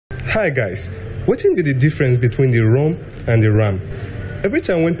Hi guys, what be the difference between the ROM and the RAM? Every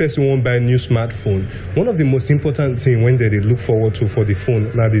time when person won't buy a new smartphone, one of the most important things when they look forward to for the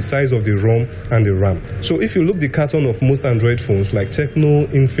phone are the size of the ROM and the RAM. So if you look the carton of most Android phones like Tecno,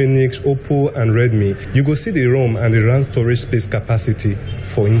 Infinix, Oppo and Redmi, you go see the ROM and the RAM storage space capacity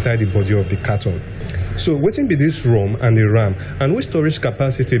for inside the body of the carton. So wetin be this ROM and the RAM, and which storage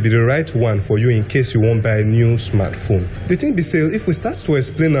capacity be the right one for you in case you won't buy a new smartphone? The thing be say, if we start to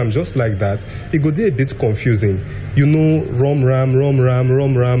explain them just like that, it go dey a bit confusing. You know, ROM RAM,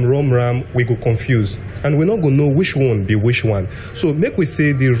 we go confuse, and we not go know which one be which one. So make we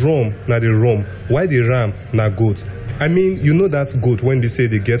say the ROM na the ROM, while the RAM na goat. I mean, you know that goat when they say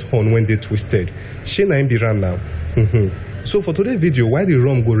they get horn when they twisted. Shey na im be RAM now. So for today's video, why the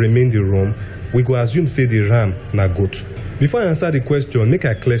ROM go remain the ROM, we go assume say the RAM na goat. Before I answer the question, make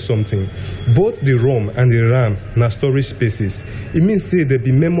I clear something. Both the ROM and the RAM na storage spaces. It means say there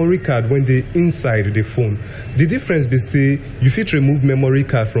be memory card when they inside the phone. The difference be say you fit remove memory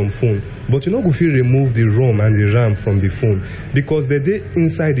card from phone, but you no go fit remove the ROM and the RAM from the phone because they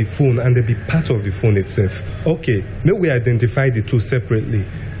inside the phone and they be part of the phone itself. Okay, may we identify the two separately,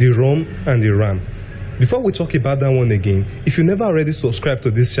 the ROM and the RAM. Before we talk about that one again, if you never already subscribed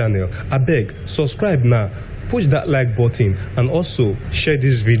to this channel, I beg, subscribe now, push that like button and also share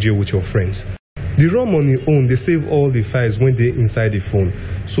this video with your friends. The ROM on its own, they save all the files when they're inside the phone.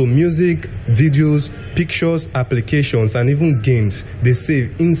 So music, videos, pictures, applications and even games, they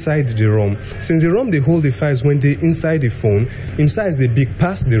save inside the ROM. Since the ROM they hold the files when they're inside the phone, in size they big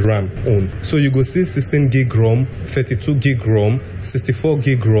past the RAM on. So you go see 16 gig ROM, 32 gig ROM, 64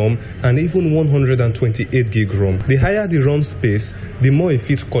 gig ROM and even 128 gig ROM. The higher the ROM space, the more it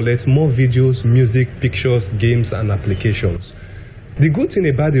fit collect more videos, music, pictures, games and applications. The good thing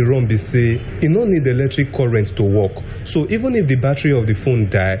about the ROM be say, it no need electric current to work. So even if the battery of the phone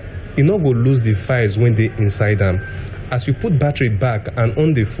die, it no go lose the files when they inside them. As you put battery back and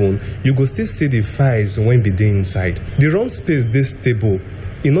on the phone, you go still see the files when be they inside. The ROM space they stable.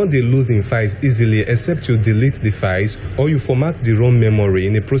 You know they lose in files easily except you delete the files or you format the ROM memory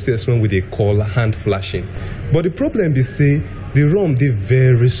in a process when we they call hand flashing. But the problem be say, the ROM they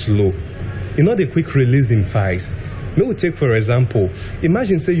very slow. You know they quick releasing files. May we take for example,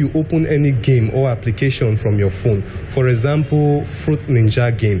 imagine say you open any game or application from your phone, for example Fruit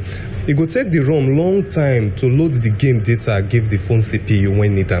Ninja game. It go take the ROM long time to load the game data give the phone CPU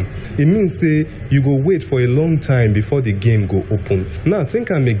when need them. It means say you go wait for a long time before the game go open. Now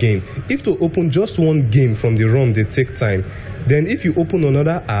think am again, if to open just one game from the ROM they take time, then if you open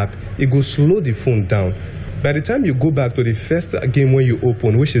another app, it go slow the phone down. By the time you go back to the first game when you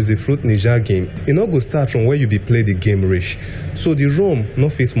open, which is the Fruit Ninja game, it not go start from where you be play the game reach. So the ROM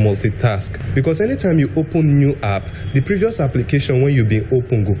not fit multitask because anytime you open new app, the previous application when you be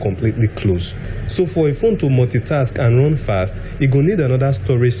open go completely close. So for a phone to multitask and run fast, it go need another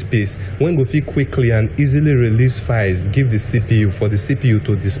storage space when go fit quickly and easily release files, give the CPU for the CPU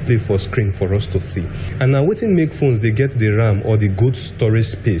to display for screen for us to see. And now wetin make phones they get the RAM or the good storage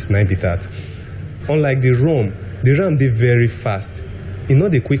space, na be that. Unlike the RAM they very fast. It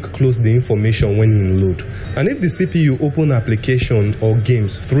not they quick close the information when in load. And if the CPU open application or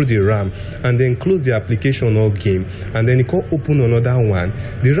games through the RAM and then close the application or game and then it can open another one,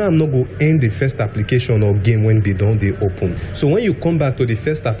 the RAM not go end the first application or game when be done they open. So when you come back to the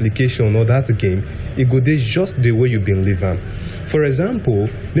first application or that game, it go there just the way you been leaving. For example,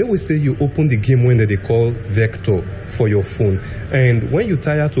 may we say you open the game when they call Vector for your phone, and when you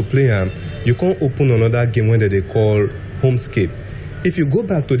tire to play them, you can't open another game when they call Homescape. If you go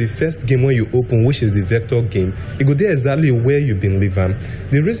back to the first game when you open, which is the Vector game, it go there exactly where you've been leaving.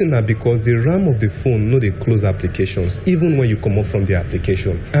 The reason is because the RAM of the phone know they close applications, even when you come up from the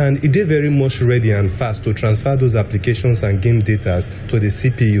application. And it is very much ready and fast to transfer those applications and game data to the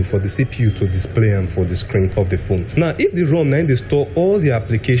CPU for the CPU to display them for the screen of the phone. Now, if the ROM now they store all the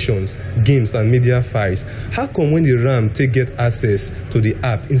applications, games and media files, how come when the RAM take get access to the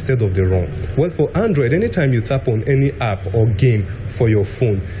app instead of the ROM? Well, for Android, anytime you tap on any app or game for your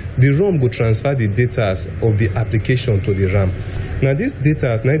phone, the ROM will transfer the data of the application to the RAM. Now these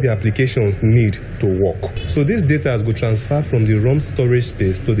data now the applications need to work. So this data will transfer from the ROM storage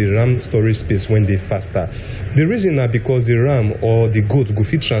space to the RAM storage space when they faster. The reason is because the RAM or the GOAT will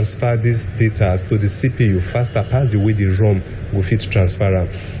fit transfer these data to the CPU faster past the way the ROM will fit transfer them.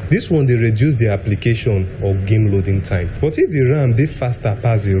 This one they reduce the application or game loading time. But if the RAM they faster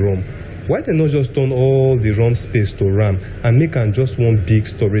past the ROM, why they not just turn all the ROM space to RAM and make am just one big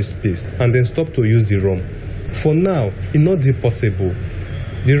storage space and then stop to use the ROM? For now, it not possible.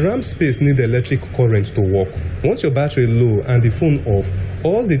 The RAM space need electric current to work. Once your battery low and the phone off,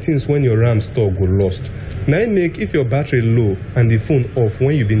 all the things when your RAM store go lost. Now it make if your battery low and the phone off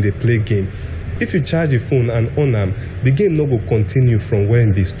when you been dey play game. If you charge the phone and on am, the game no go continue from where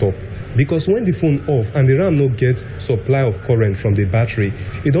it be stop. Because when the phone off and the RAM no get supply of current from the battery,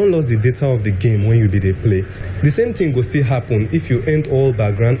 it don't lose the data of the game when you be dey play. The same thing go still happen if you end all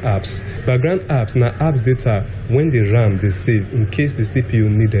background apps. Background apps na apps data when the RAM dey save in case the CPU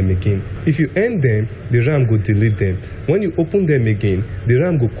need them again. If you end them, the RAM go delete them. When you open them again, the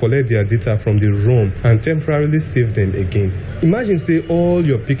RAM go collect their data from the ROM and temporarily save them again. Imagine say all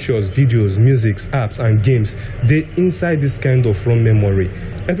your pictures, videos, music, apps and games dey inside this kind of ROM memory.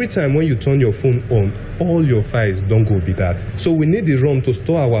 Every time when you turn your phone on, all your files don't go be that. So we need the ROM to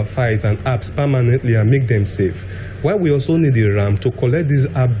store our files and apps permanently and make them safe. While we also need the RAM to collect these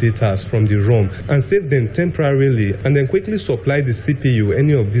app data from the ROM and save them temporarily and then quickly supply the CPU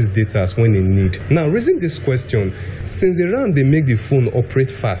any of these data when they need. Now reason this question, since the RAM they make the phone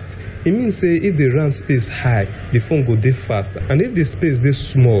operate fast, it means say if the RAM space high, the phone go dey fast, and if the space dey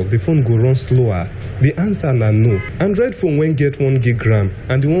small, the phone go run slower. The answer na no. Android phone when get 1 gig RAM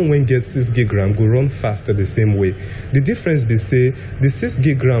and the one when get 6 gig RAM go run faster the same way. The difference be say the 6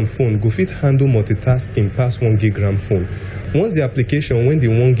 gig RAM phone go fit handle multitasking past 1 gig RAM phone. Once the application when the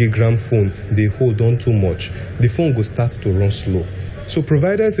 1 gig RAM phone they hold on too much, the phone go start to run slow. So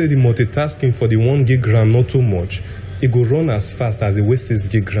providers say the multitasking for the 1 gig RAM not too much, it go run as fast as the way 6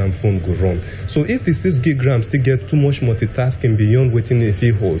 gig RAM phone go run. So if the 6 gig RAM still get too much multitasking beyond waiting if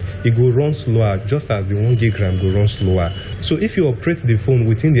it hold, it go run slower just as the 1 gig RAM go run slower. So if you operate the phone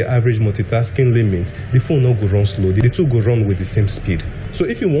within the average multitasking limit, the phone no go run slow, the two go run with the same speed. So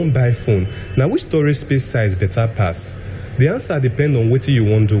if you won't buy phone, now which storage space size better pass? The answer depends on what you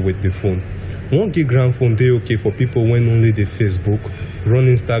want to do with the phone. 1 gig RAM phone they okay for people when only they Facebook, run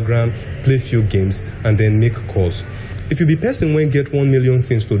Instagram, play few games and then make calls. If you be person when get 1 million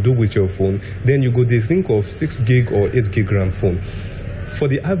things to do with your phone, then you go dey think of 6 gig or 8 gig RAM phone. For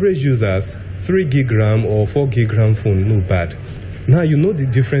the average users, 3 gig RAM or 4 gig RAM phone no bad. Now you know the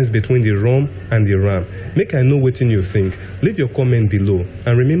difference between the ROM and the RAM. Make I know what you think. Leave your comment below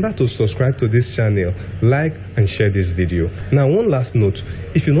and remember to subscribe to this channel, like and share this video. Now one last note,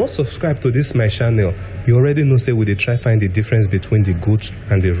 if you not subscribe to this my channel, you already know say we dey try find the difference between the goods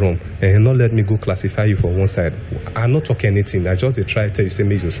and the ROM, and not let me go classify you for one side. I not talk anything, I just dey try tell you say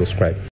make you subscribe.